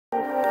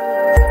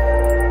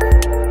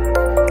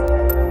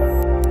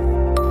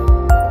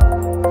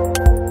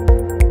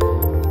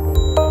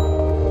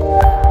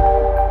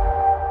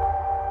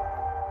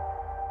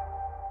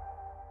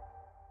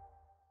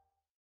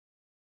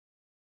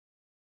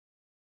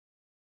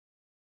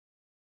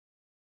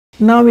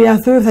Now we are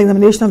through with the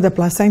examination of the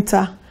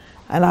placenta,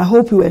 and I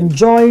hope you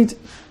enjoyed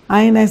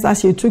INS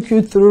as she took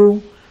you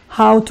through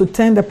how to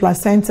turn the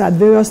placenta at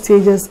various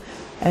stages,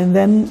 and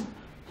then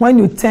when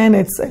you turn,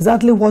 it's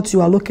exactly what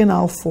you are looking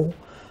out for.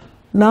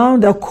 Now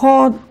the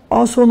cord,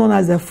 also known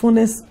as the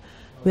funis,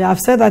 we have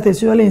said that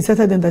it's usually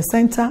inserted in the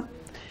center.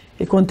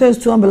 It contains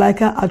 2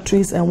 umbilical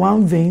arteries and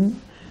 1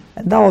 vein,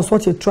 and that was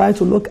what you tried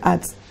to look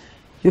at.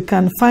 You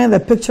can find the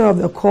picture of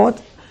the cord,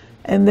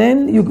 and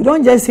then you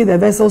don't just see the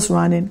vessels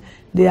running.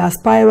 They are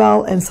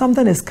spiral, and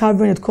something is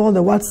covering it called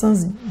the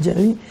Watson's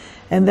jelly.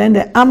 And then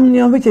the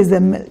amnion, which is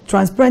the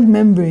transparent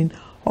membrane,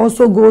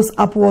 also goes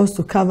upwards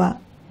to cover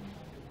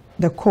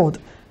the cord.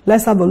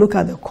 Let's have a look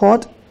at the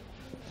cord.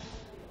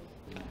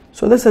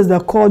 So this is the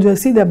cord. You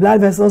see the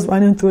blood vessels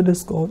running through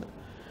this cord,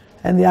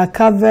 and they are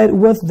covered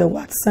with the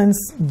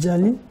Watson's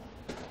jelly.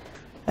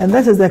 And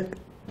this is the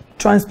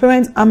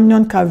transparent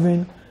amnion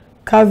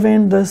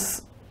covering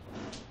this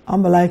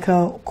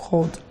umbilical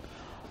cord.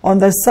 On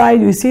the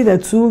side, you see the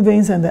 2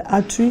 veins and the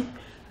artery,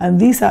 and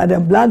these are the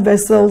blood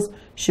vessels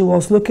she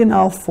was looking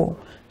out for.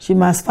 She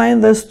must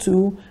find this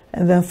 2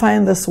 and then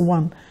find this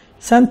 1.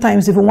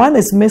 Sometimes if one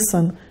is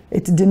missing,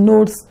 it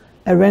denotes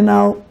a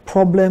renal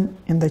problem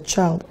in the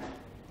child.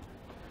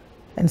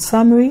 In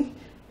summary,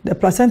 the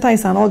placenta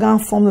is an organ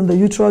formed in the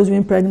uterus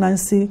during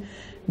pregnancy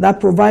that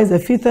provides the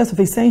fetus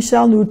with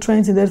essential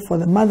nutrients needed from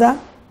the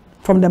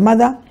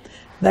mother.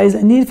 There is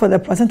a need for the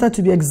placenta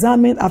to be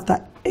examined after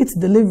its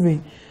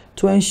delivery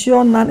to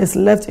ensure none is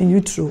left in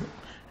utero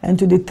and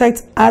to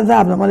detect other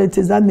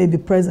abnormalities that may be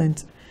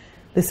present.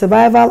 The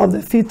survival of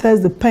the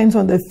fetus depends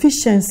on the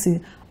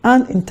efficiency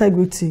and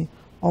integrity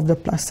of the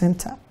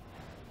placenta.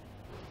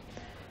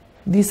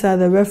 These are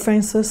the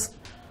references,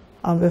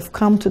 and we've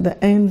come to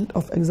the end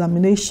of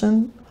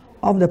examination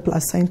of the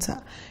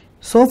placenta.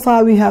 So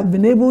far, we have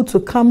been able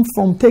to come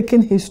from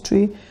taking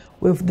history.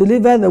 We've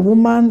delivered the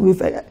woman,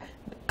 we've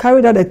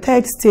carried out the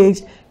 3rd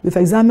stage, we've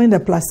examined the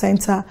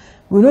placenta.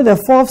 We know the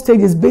 4th stage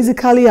is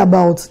basically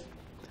about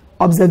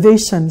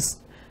observations,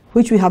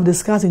 which we have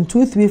discussed in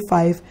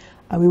 235,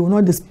 and we will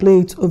not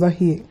display it over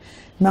here.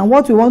 Now,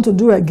 what we want to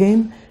do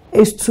again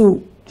is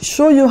to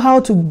show you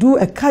how to do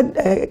a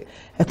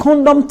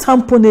condom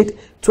tamponade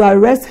to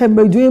arrest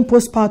hemorrhage during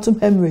postpartum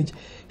hemorrhage.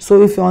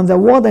 So if you're on the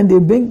ward and they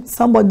bring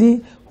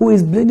somebody who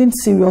is bleeding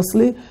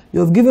seriously,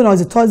 you've given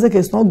oxytocin,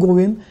 it's not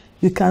going,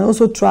 you can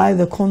also try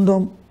the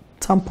condom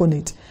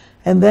tamponade.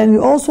 And then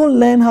you also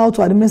learn how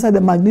to administer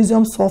the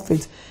magnesium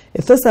sulfate.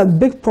 If that's a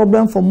big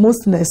problem for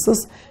most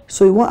nurses,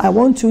 so I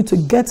want you to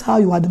get how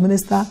you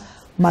administer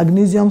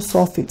magnesium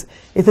sulfate.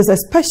 It is a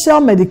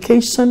special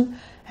medication,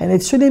 and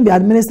it shouldn't be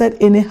administered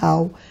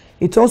anyhow.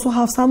 It also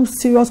has some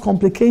serious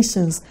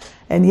complications.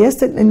 And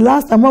yesterday, and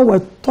last time when we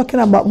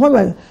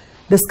were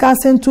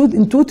discussing in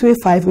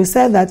 235, we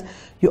said that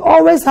you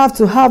always have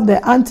to have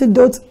the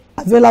antidote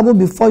available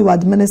before you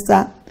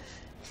administer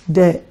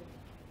the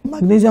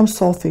magnesium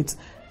sulfate.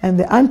 And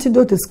the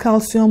antidote is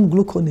calcium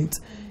gluconate.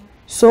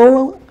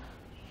 So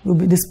we'll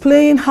be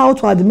displaying how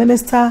to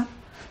administer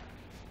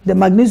the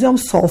magnesium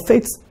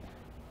sulfate.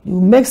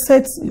 You mix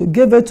it, you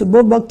give it to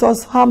both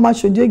doctors. How much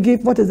should you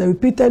give? What is the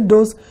repeated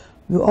dose?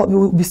 We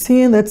will be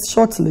seeing that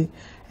shortly.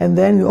 And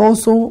then we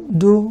also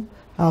do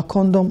our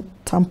condom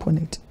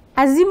tamponade.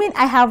 Assuming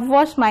I have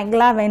washed my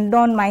glove and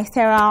done my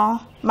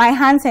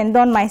hands and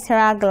done my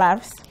sterile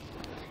gloves,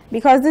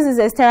 because this is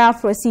a sterile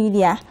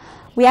procedure,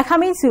 we are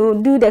coming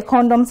to do the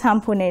condom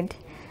tamponade.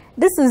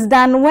 This is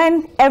done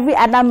when every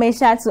other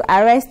measure to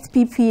arrest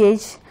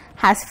PPH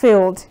has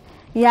failed.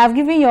 You have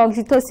given your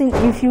oxytocin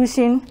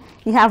infusion,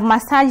 you have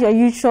massaged your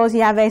uterus,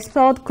 you have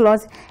expelled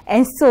clots,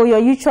 and still your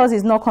uterus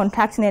is not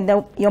contracting,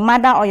 and your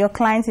mother or your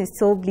client is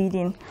still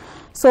bleeding.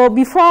 So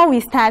before we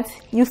start,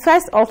 you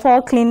first of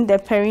all clean the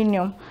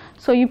perineum.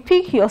 So you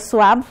pick your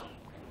swab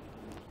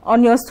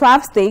on your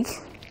swab stick,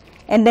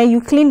 and then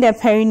you clean the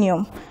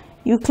perineum.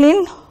 You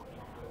clean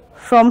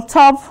from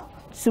top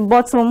to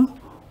bottom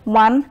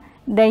 1,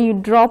 then you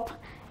drop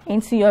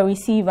into your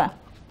receiver.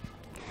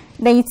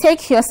 Then you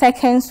take your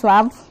second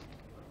swab,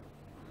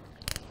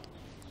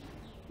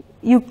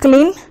 you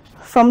clean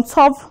from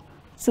top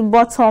to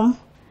bottom,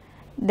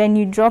 then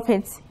you drop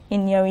it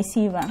in your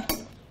receiver.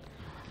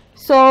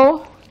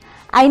 So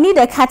I need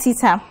a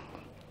catheter.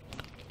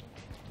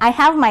 I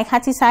have my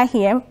catheter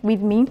here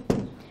with me,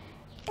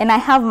 and I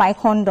have my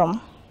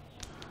condom.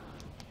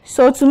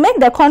 So to make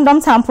the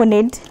condom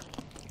tamponade,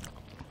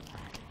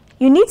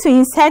 you need to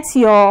insert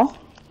your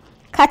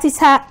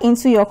catheter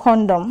into your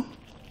condom.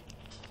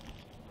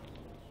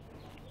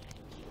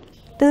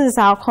 This is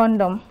our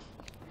condom,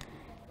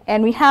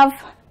 and we have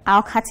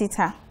our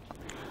catheter.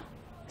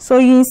 So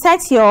you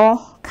insert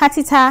your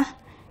catheter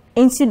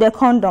into the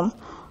condom,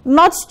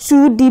 not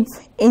too deep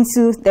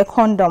into the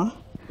condom.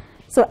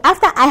 So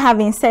after I have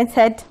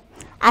inserted,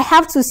 I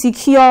have to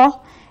secure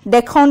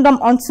the condom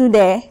onto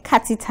the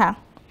catheter.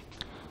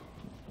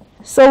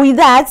 So with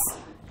that,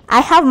 I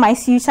have my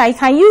suture. You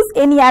can use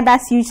any other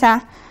suture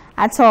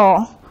at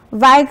all.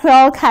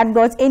 Vicryl,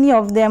 cardboard, any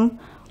of them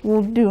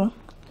will do.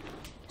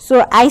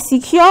 So I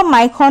secure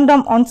my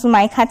condom onto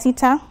my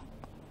catheter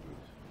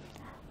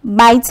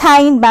by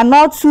tying, but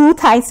not too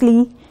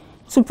tightly,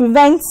 to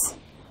prevent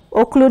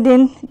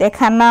occluding the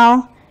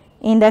canal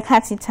in the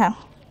catheter.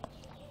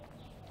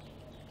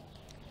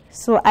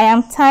 So I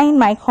am tying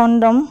my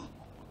condom.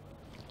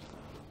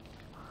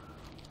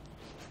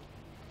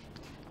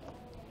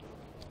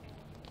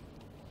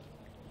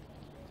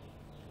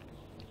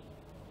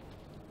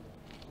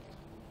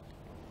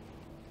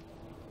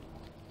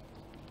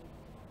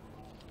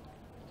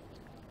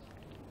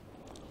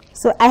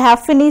 So I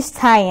have finished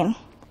tying.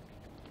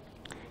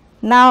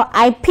 Now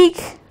I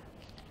pick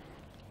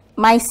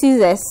my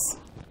scissors.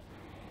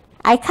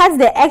 I cut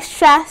the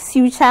extra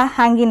suture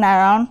hanging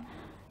around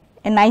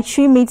and I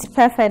trim it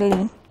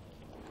perfectly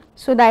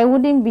so that it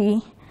wouldn't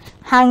be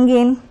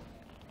hanging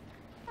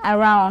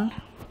around.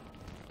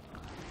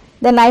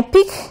 Then I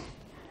pick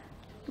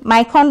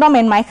my condom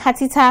and my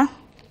catheter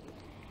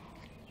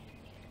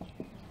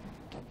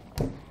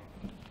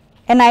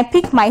and I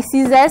pick my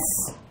scissors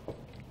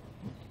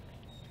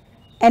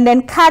and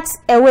then cut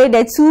away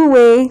the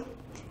two-way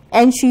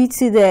entry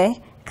to the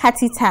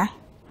catheter.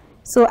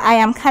 So I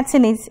am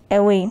cutting it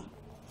away.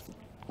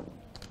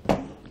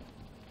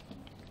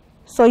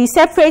 So you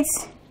separate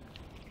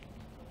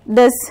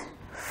this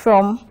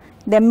from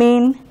the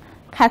main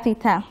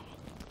catheter.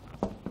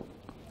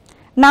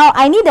 Now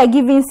I need a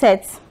giving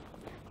set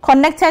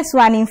connected to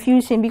an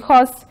infusion,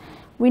 because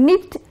we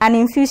need an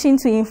infusion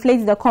to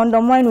inflate the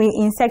condom when we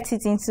insert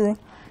it into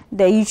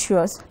the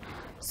uterus.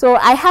 So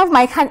I have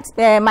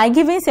my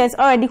giving set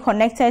already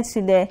connected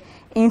to the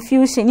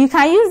infusion. You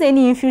can use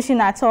any infusion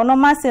at all,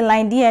 normal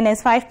saline,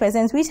 DNS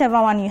 5%,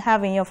 whichever one you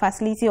have in your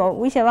facility or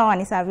whichever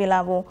one is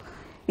available,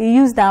 you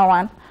use that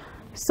one.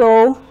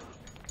 So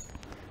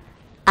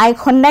I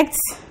connect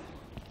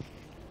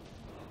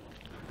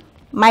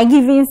my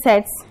giving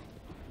set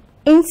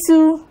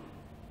into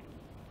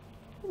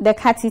the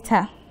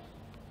catheter.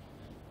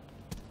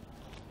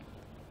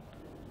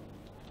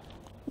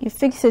 You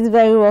fix it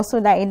very well so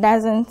that it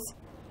doesn't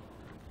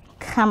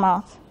come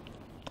out.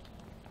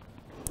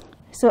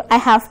 So I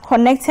have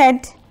connected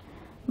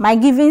my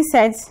giving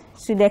set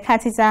to the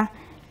catheter,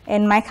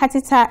 and my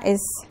catheter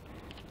is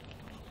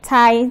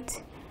tied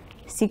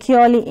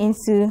securely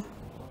into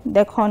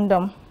the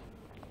condom.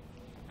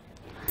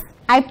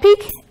 I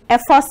pick a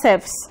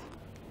forceps,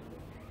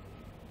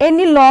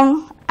 any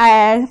long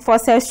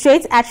forceps,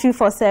 straight artery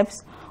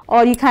forceps,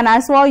 or you can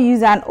as well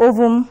use an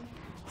ovum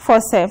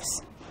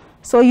forceps.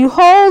 So you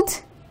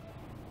hold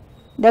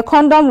the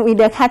condom with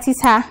the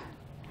catheter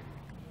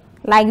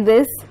like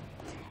this,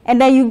 and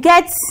then you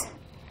get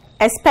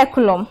a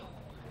speculum.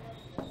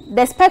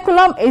 The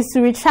speculum is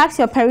to retract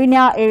your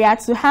perineal area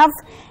to have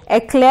a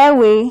clear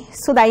way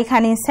so that you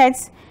can insert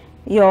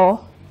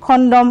your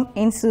condom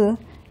into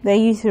the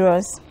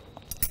uterus.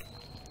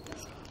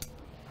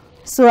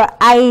 So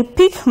I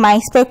pick my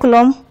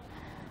speculum,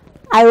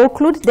 I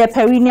occlude the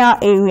perineal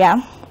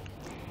area,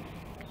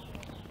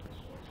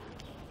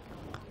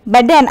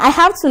 but then I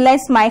have to let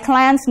my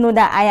clients know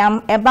that I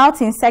am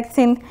about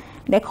inserting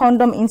the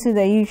condom into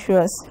the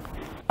uterus.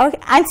 Okay,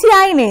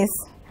 Auntie Ines,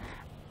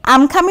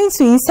 I'm coming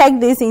to insert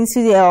this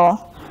into the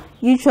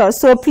uterus,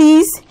 so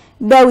please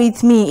bear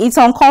with me. It's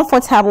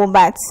uncomfortable,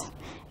 but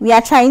we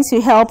are trying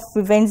to help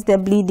prevent the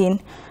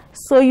bleeding.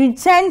 So you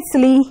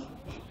gently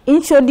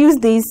introduce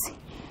this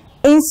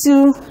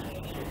into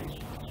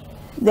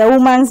the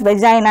woman's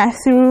vagina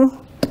through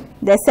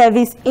the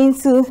cervix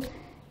into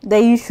the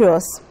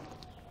uterus.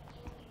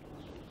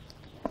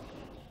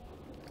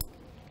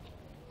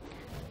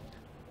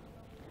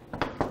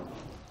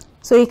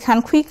 So you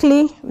can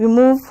quickly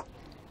remove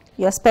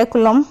your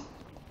speculum.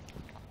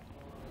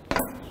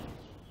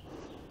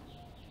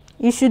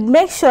 You should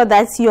make sure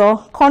that your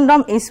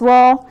condom is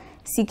well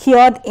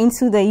secured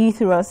into the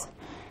uterus.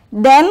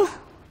 Then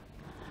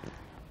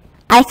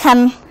I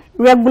can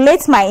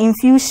regulate my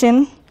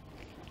infusion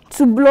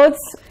to bloat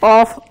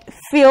or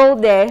fill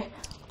the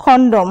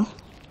condom.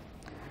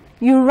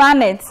 You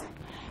run it.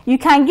 You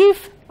can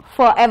give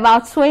for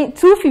about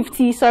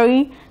 250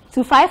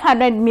 to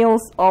 500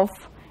 mils of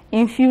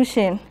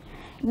infusion.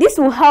 This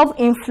will help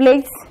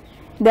inflate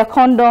the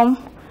condom,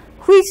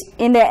 which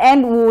in the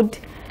end would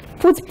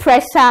put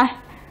pressure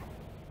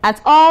at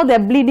all the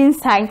bleeding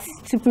sites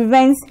to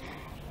prevent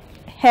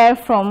her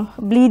from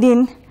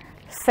bleeding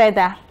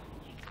further.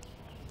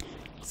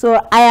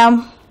 So I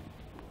am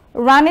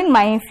running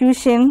my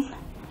infusion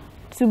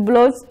to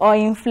bloat or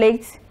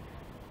inflate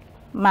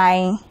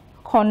my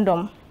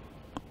condom.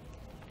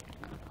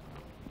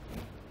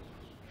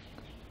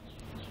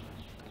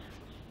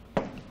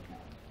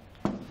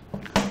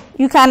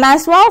 You can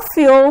as well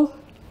fill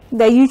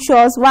the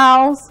uterus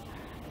whilst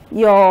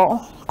your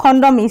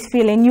condom is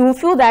filling. You will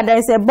feel that there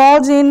is a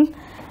bulging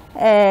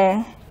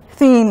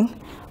thing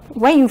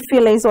when you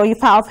feel it, or you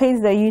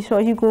palpate the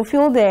uterus. You could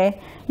feel the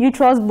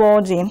uterus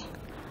bulging,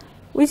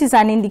 which is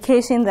an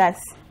indication that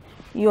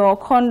your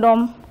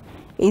condom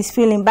is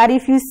filling. But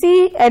if you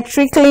see a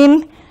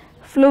trickling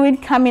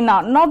fluid coming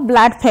out, not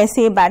blood per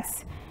se, but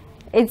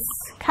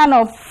it's kind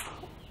of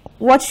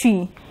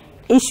watery,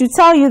 it should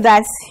tell you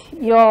that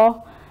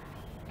your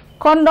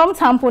condom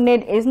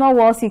tamponade is not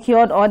well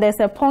secured, or there's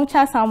a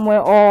puncture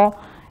somewhere, or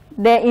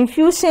the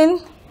infusion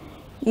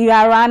you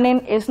are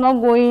running is not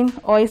going,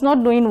 or is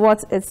not doing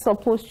what it's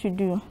supposed to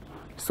do.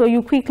 So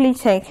you quickly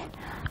check.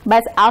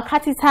 But our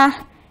catheter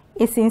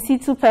is in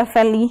situ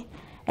perfectly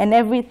and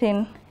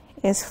everything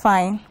is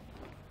fine.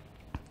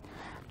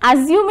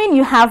 Assuming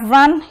you have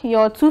run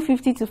your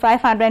 250 to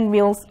 500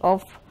 mils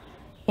of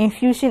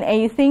infusion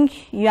and you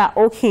think you are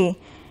okay,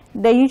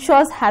 the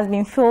uterus has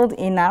been filled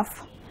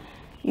enough,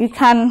 you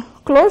can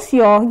close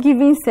your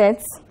giving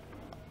sets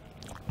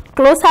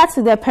closer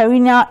to the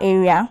perineal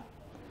area.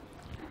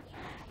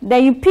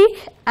 Then you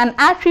pick an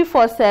artery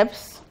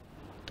forceps,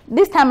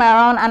 this time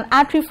around an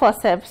artery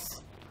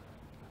forceps.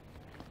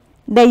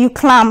 Then you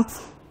clamp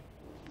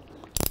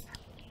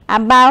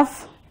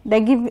above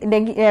the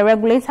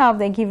regulator of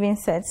the giving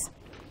set.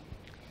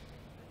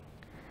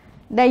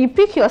 Then you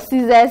pick your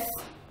scissors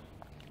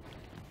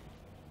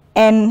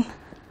and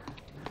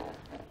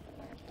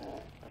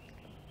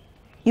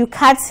you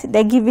cut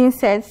the giving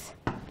set,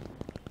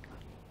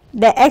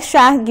 the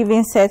extra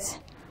giving set,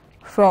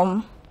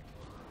 from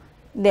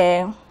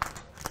the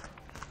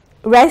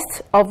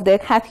rest of the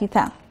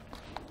catheter.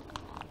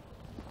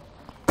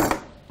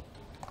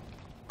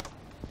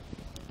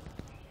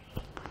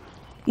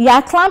 You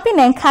are clamping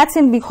and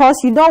cutting because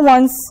you don't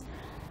want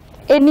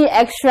any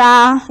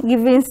extra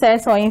giving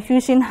sets or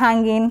infusion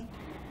hanging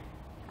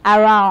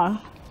around.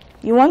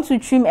 You want to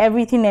trim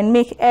everything and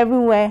make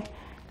everywhere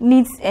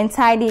neat and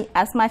tidy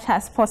as much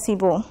as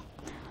possible.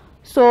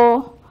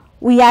 So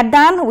we are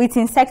done with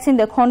inserting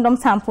the condom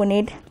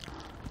tamponade.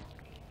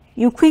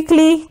 You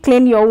quickly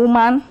clean your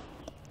woman.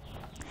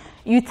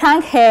 You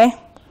thank her.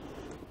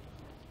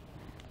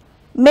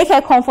 Make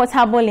her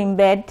comfortable in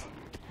bed.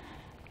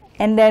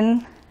 And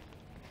then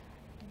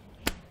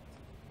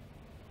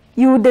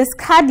you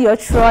discard your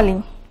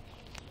trolley.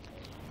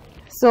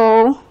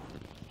 So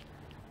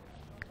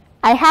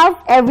I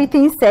have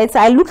everything set.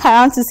 I look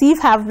around to see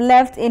if I've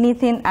left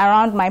anything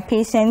around my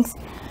patient.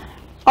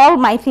 All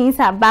my things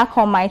are back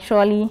on my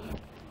trolley.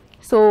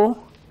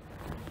 So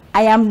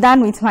I am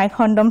done with my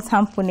condom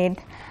tamponade.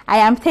 I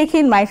am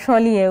taking my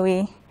trolley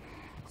away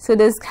to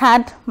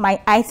discard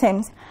my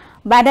items.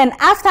 But then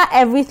after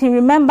everything,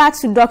 remember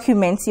to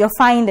document your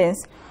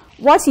findings.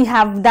 What you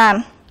have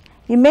done,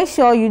 you make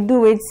sure you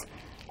do it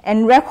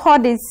and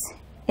record it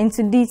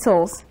into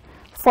details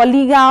for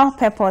legal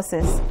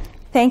purposes.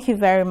 Thank you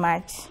very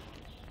much.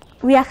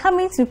 We are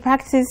coming to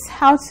practice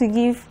how to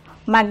give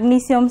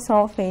magnesium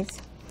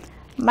sulfate.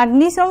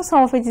 Magnesium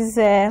sulfate is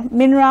a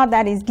mineral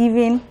that is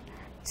given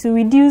to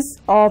reduce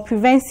or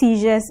prevent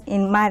seizures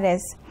in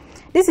mothers.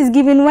 This is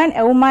given when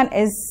a woman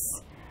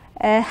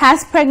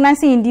has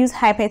pregnancy-induced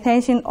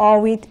hypertension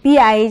or with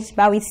PIH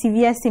but with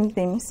severe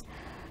symptoms.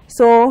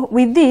 So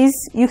with this,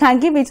 you can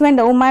give it when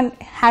the woman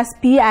has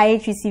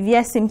PIH with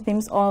severe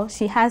symptoms or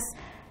she has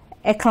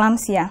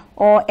eclampsia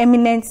or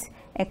imminent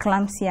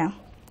eclampsia.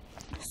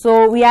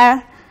 So we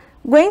are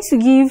going to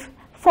give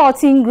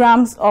 14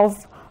 grams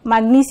of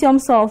magnesium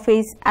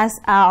sulfate as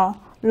our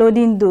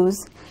loading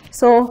dose.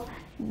 So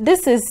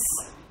this is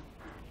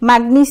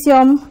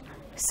magnesium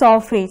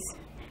sulfate.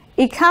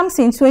 It comes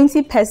in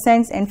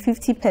 20% and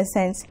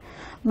 50%.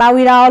 But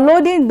with our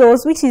loading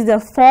dose, which is the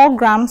 4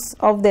 grams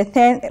of the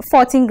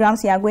 14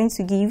 grams we are going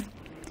to give,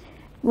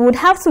 we would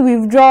have to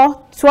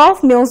withdraw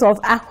 12 mils of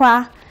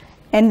aqua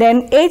and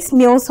then 8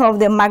 mils of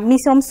the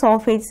magnesium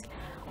sulfate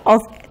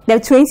of the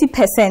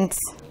 20%.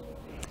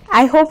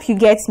 I hope you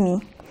get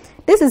me.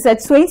 This is a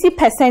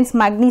 20%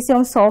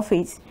 magnesium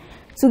sulfate.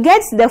 To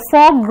get the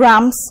 4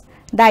 grams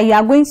that you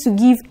are going to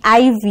give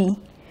IV,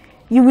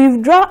 you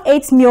withdraw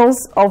 8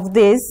 mils of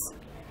this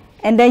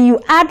and then you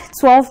add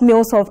 12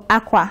 mils of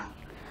aqua.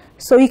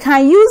 So you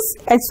can use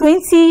a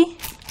 20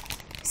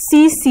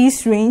 cc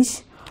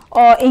syringe,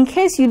 or in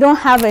case you don't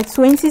have a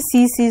 20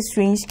 cc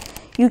syringe,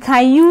 you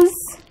can use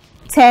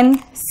 10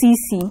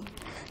 cc.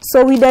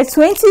 So with the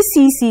 20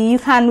 cc, you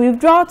can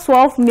withdraw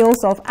 12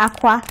 mils of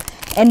aqua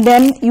and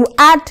then you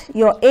add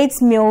your 8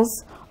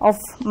 mils of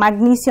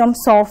magnesium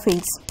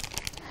sulfate.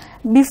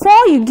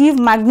 Before you give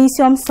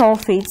magnesium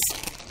sulfate,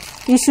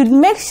 you should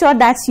make sure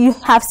that you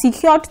have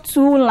secured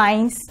 2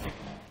 lines,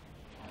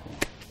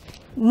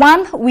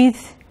 one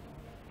with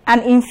an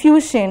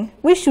infusion,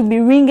 which should be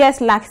Ringer's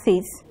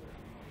lactate,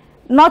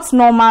 not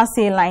normal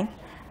saline.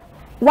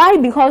 Why?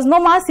 Because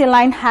normal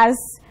saline has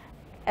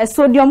a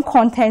sodium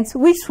content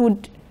which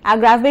would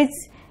aggravate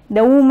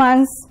the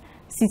woman's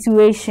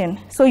situation.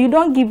 So you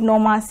don't give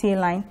normal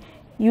saline.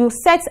 You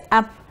set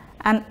up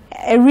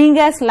a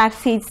Ringer's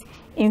lactate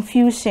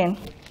infusion.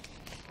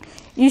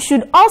 You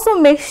should also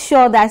make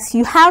sure that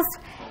you have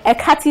a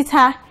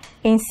catheter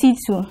in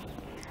situ.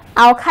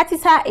 Our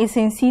catheter is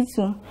in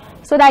situ,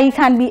 so that you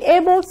can be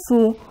able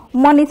to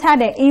monitor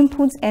the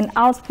input and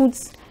output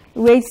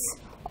rates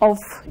of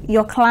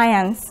your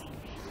clients.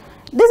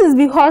 This is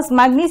because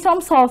magnesium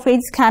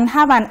sulfate can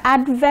have an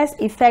adverse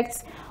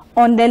effect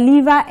on the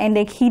liver and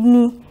the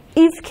kidney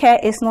if care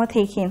is not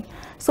taken.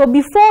 So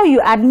before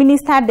you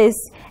administer this,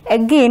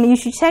 again, you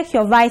should check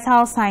your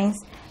vital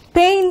signs,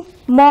 paying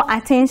more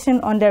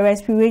attention on the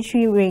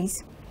respiratory rate.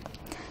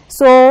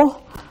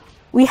 So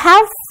we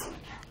have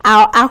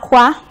our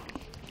aqua,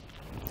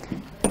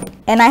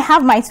 and I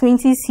have my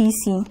 20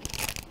 cc.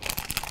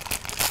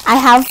 I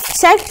have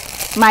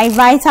checked my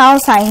vital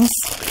signs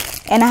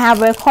and I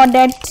have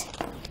recorded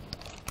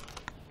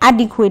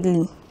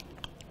adequately.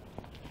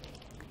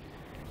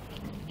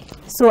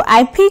 So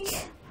I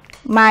pick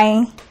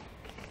my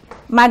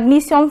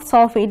magnesium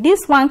sulfate.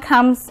 This one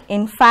comes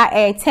in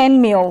 10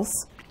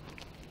 mils.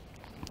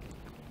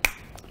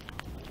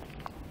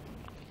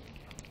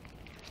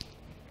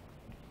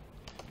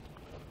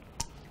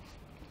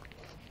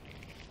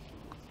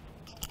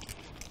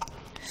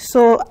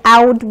 So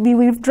I would be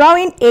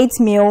withdrawing 8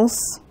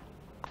 mils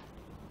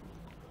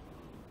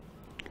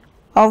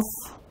of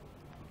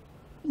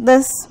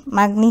this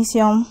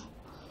magnesium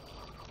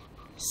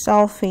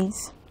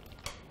sulfate.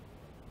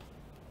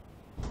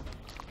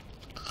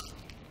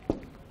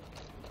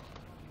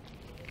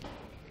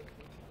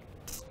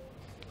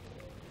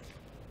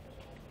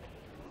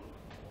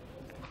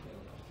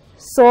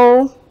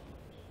 So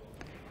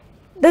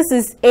this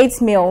is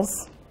 8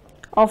 mils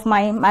of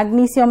my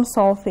magnesium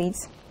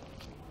sulfate.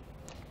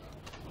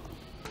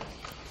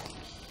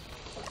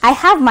 I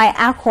have my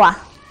aqua,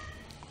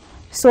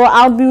 so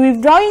I'll be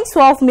withdrawing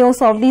 12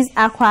 mils of this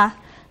aqua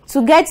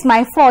to get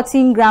my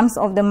 14 grams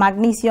of the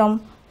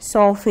magnesium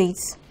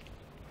sulfate.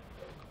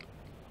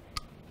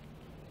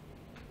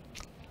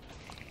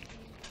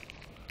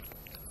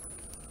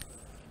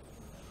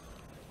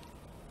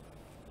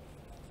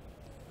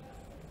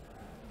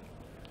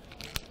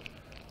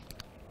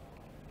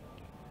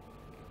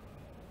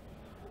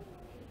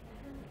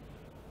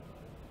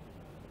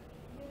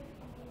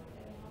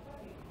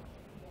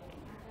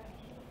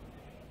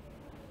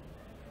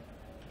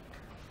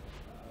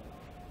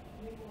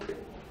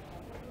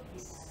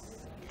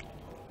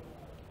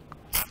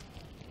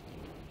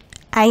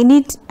 I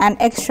need an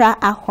extra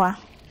aqua.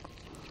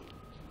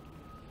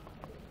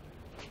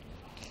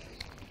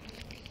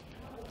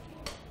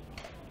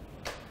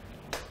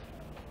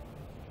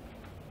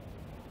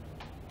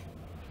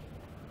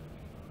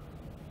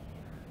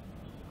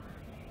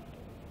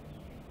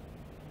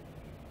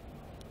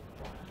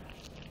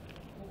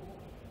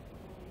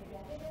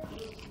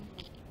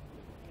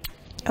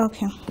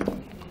 Okay.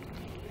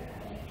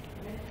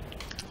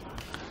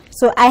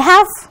 So I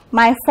have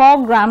my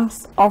 4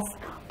 grams of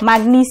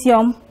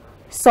magnesium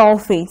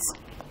sulfate.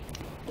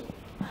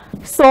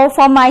 So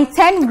for my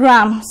 10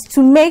 grams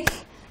to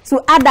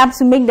add up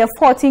to make the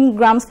 14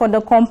 grams for the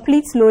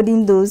complete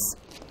loading dose,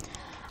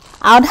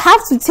 I would have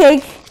to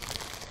take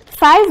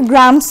 5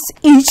 grams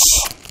each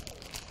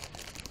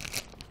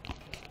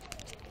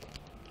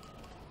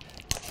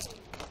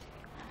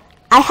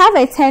I have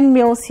a 10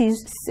 ml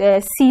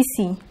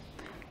cc,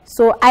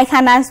 so I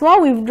can as well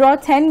withdraw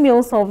 10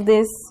 mils of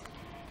this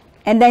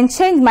and then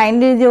change my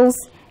needles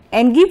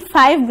and give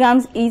 5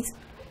 grams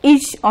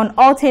each on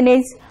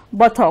alternate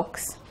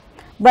buttocks.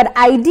 But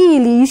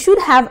ideally, you should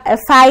have a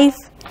 5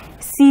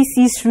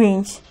 cc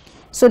syringe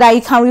so that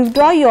you can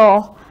withdraw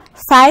your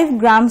 5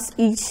 grams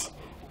each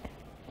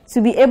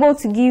to be able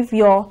to give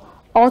your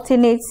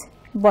alternate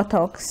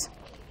buttocks.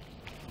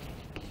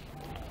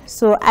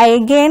 So I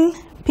again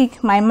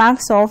pick my MAC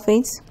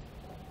sulfate.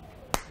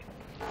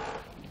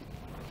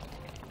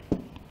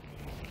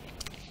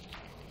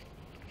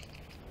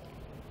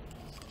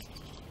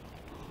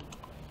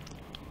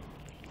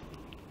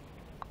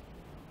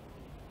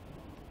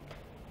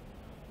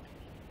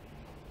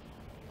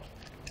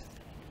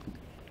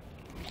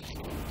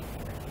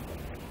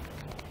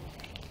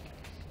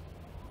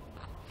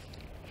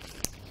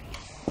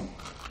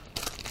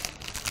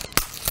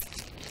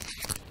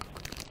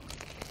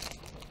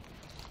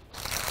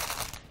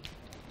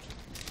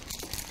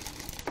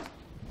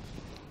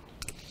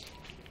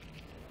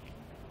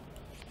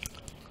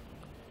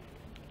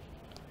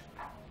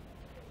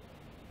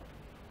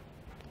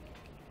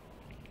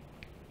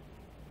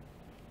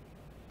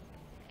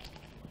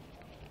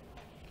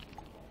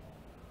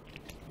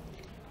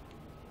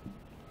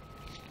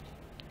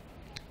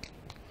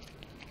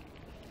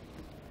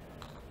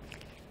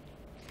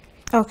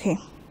 Okay,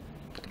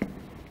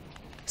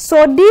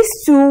 so these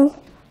two,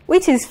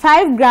 which is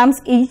 5 grams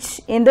each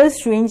in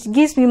this range,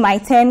 gives me my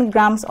 10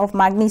 grams of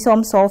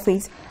magnesium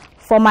sulfate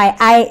for my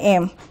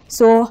IM.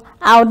 So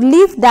I would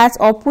leave that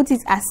or put it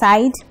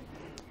aside,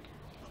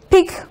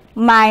 pick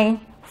my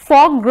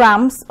 4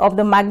 grams of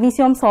the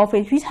magnesium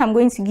sulfate, which I'm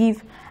going to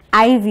give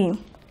IV.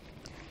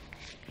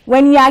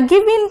 When you are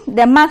giving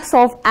the max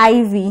of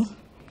IV,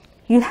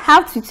 you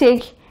have to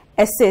take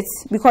a sit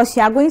because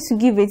you are going to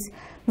give it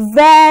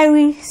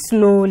very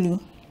slowly.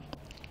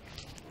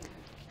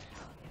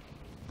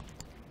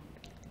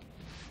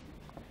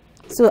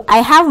 So I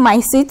have my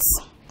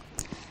sits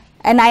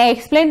and I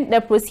explained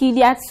the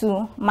procedure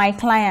to my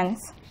client.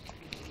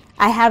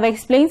 I have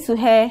explained to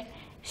her,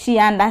 she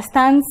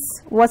understands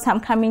what I'm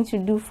coming to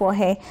do for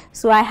her,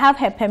 so I have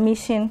her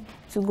permission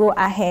to go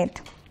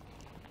ahead.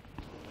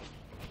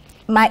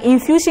 My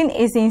infusion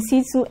is in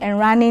situ and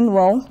running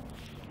well.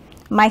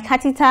 My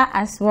catheter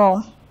as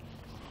well.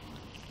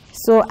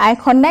 So I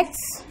connect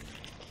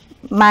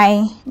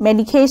my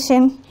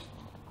medication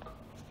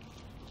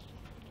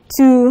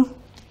to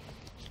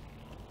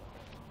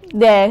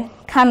the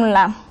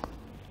cannula.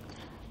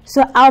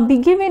 So I'll be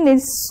giving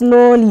it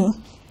slowly.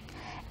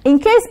 In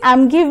case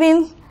I'm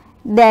giving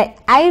the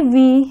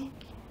IV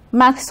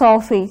max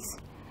sulfate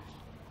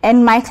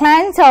and my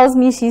client tells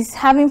me she's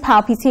having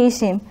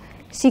palpitation,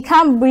 she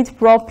can't breathe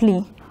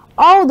properly,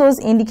 all those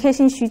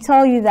indications should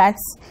tell you that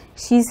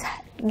she's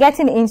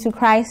getting into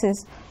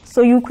crisis.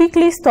 So you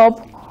quickly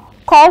stop,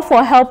 call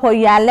for help, or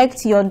you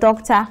alert your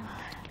doctor.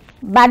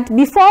 But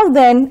before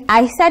then,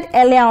 I said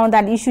earlier on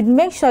that you should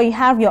make sure you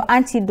have your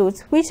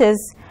antidote, which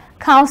is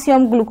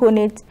calcium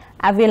gluconate,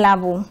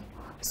 available.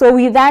 So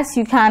with that,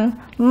 you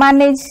can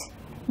manage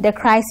the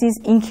crisis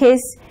in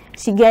case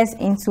she gets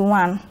into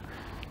one.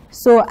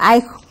 So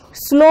I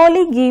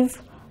slowly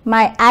give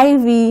my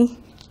IV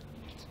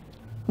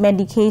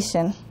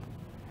medication,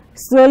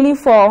 slowly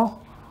for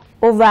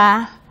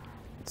over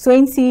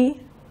 20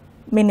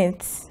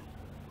 minutes.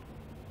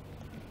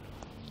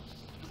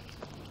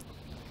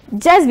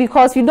 Just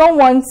because we don't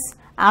want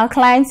our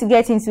client to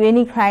get into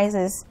any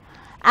crisis.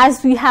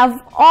 As we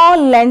have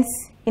all learned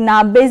in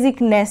our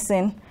basic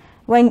nursing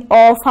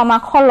or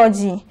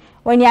pharmacology,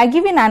 when you are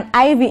giving an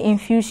IV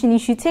infusion, you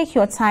should take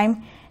your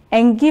time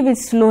and give it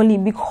slowly,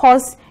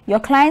 because your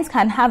clients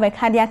can have a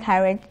cardiac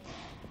arrest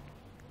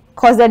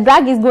because the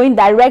drug is going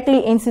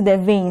directly into the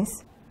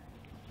veins.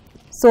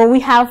 So we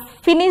have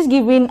finished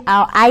giving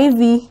our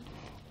IV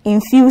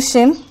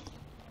infusion.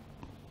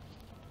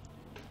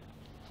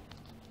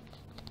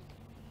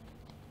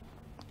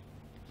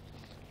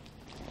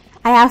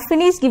 I have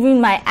finished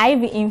giving my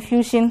IV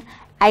infusion.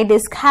 I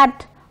discard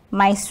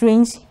my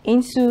syringe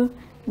into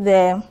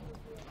the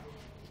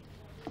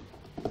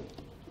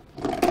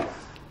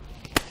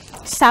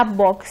sharp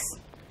box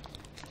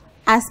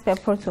as per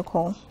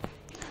protocol.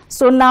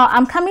 So now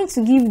I'm coming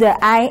to give the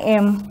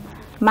IM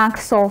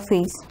max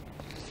sulfate.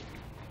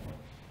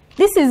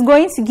 This is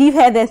going to give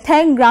her the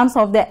 10 grams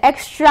of the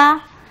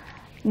extra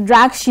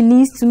drug she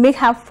needs to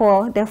make up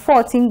for the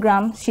 14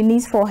 grams she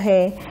needs for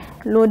her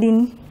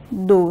loading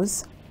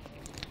dose.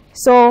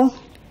 So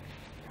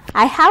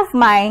I have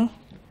my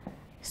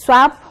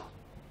swab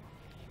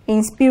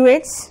in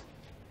spirits.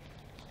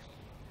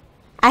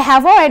 I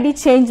have already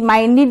changed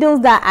my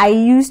needles that I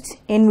used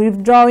in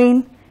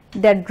withdrawing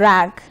the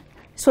drug.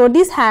 So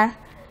these are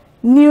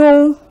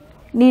new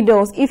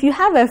needles. If you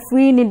have a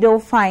free needle,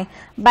 fine.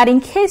 But in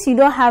case you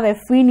don't have a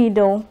free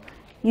needle,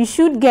 you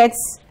should get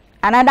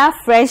another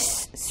fresh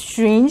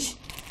syringe,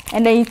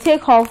 and then you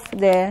take off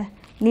the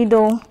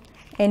needle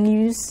and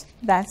use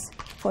that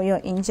for your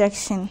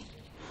injection.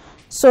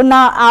 So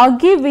now I'll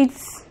give it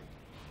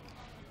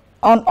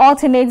on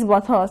alternate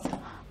bottles.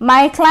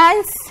 My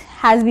client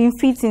has been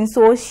fitting,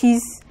 so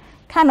she's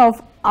kind of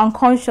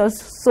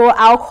unconscious. So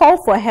I'll call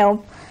for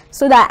help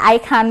so that I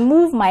can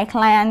move my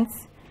client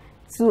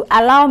to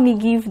allow me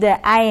give the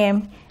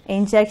IM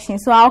injection.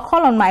 So I'll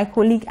call on my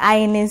colleague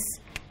INS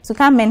to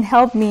come and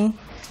help me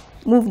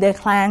move the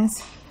client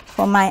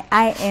for my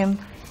IM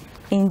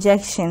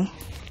injection.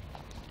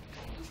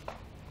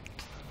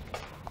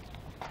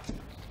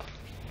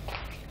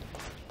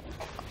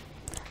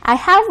 I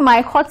have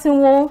my cotton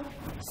wool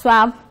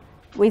swab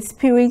with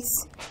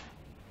spirits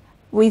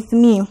with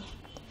me.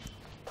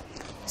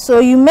 So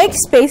you make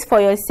space for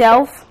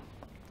yourself.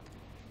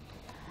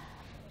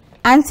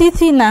 Auntie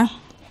Tina,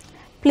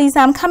 please,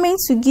 I'm coming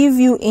to give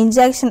you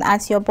injection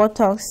at your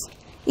buttocks.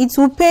 It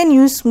will pain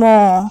you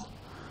small,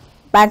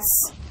 but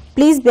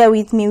please bear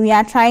with me. We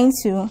are trying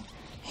to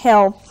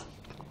help.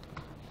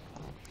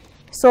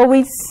 So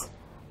with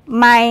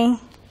my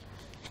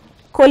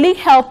colleague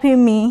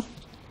helping me,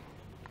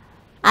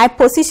 I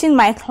position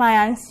my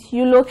clients.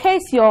 You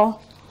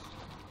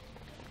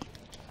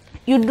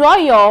draw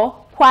your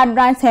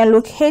quadrant and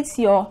locate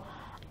your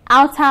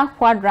outer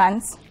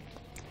quadrant.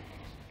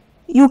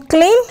 You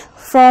clean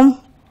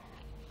from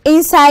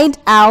inside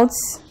out.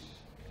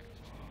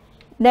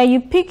 Then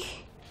you pick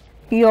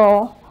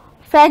your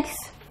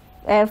first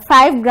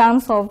 5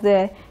 grams of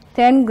the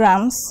 10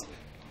 grams.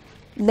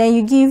 Then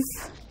you give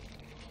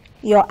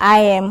your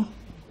IM.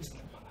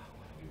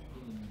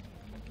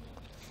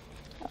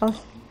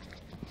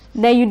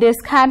 Then you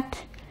discard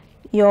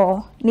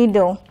your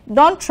needle.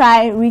 Don't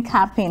try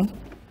recapping.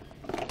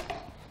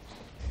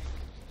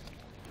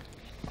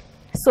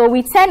 So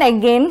we turn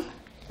again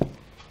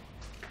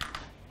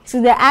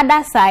to the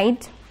other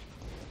side.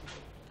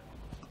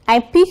 I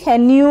pick a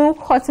new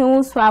cotton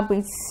wool swab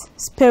with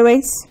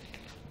spirits,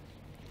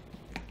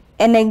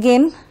 and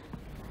again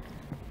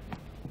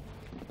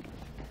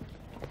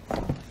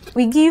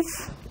we give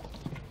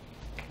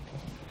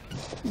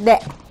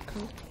the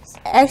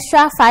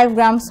extra 5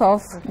 grams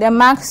of the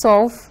max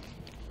of.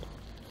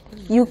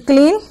 You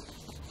clean,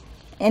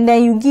 and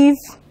then you give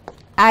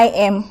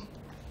IM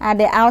at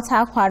the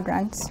outer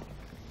quadrant,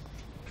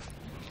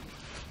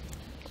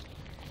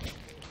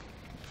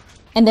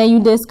 and then you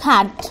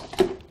discard.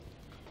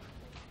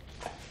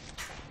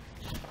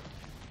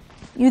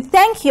 You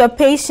thank your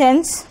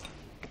patient.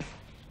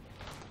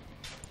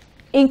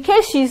 In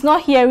case she's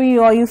not hearing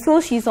you or you feel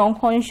she's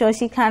unconscious,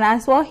 she can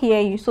as well hear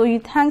you. So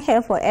you thank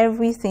her for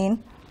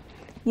everything.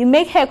 You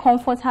make her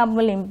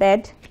comfortable in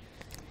bed.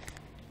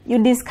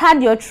 You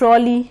discard your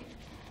trolley,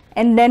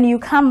 and then you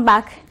come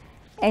back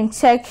and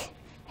check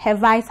her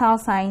vital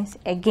signs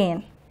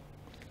again.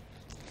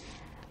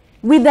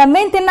 With the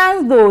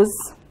maintenance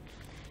dose,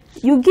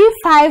 you give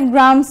 5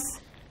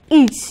 grams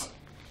each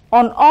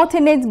on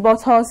alternate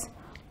bottles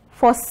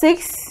for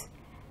 6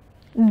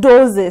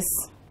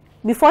 doses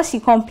before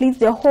she completes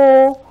the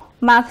whole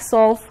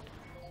Maxolf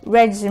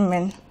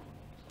regimen.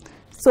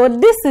 So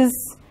this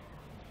is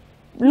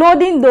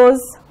loading dose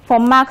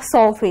for max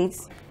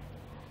sulfates.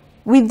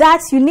 With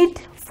that, you need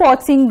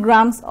 14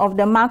 grams of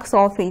the max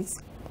sulfates,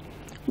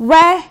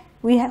 where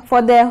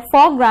for the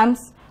 4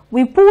 grams,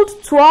 we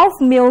put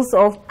 12 mils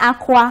of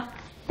aqua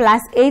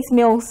plus 8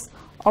 mils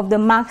of the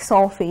max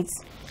sulfates.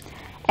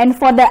 And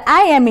for the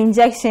IM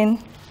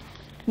injection,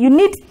 you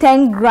need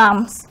 10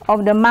 grams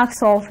of the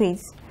max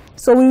sulfates.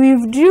 So we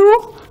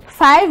withdrew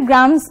 5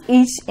 grams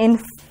each in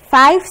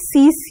 5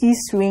 cc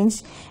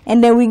syringe,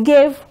 and then we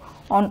gave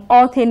on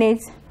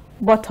alternate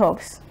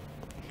bottles.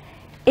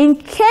 In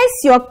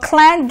case your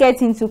client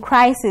gets into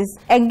crisis,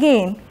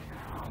 again,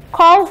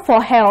 call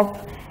for help.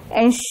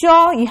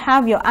 Ensure you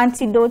have your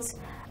antidotes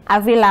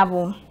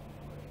available,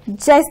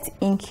 just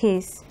in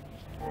case.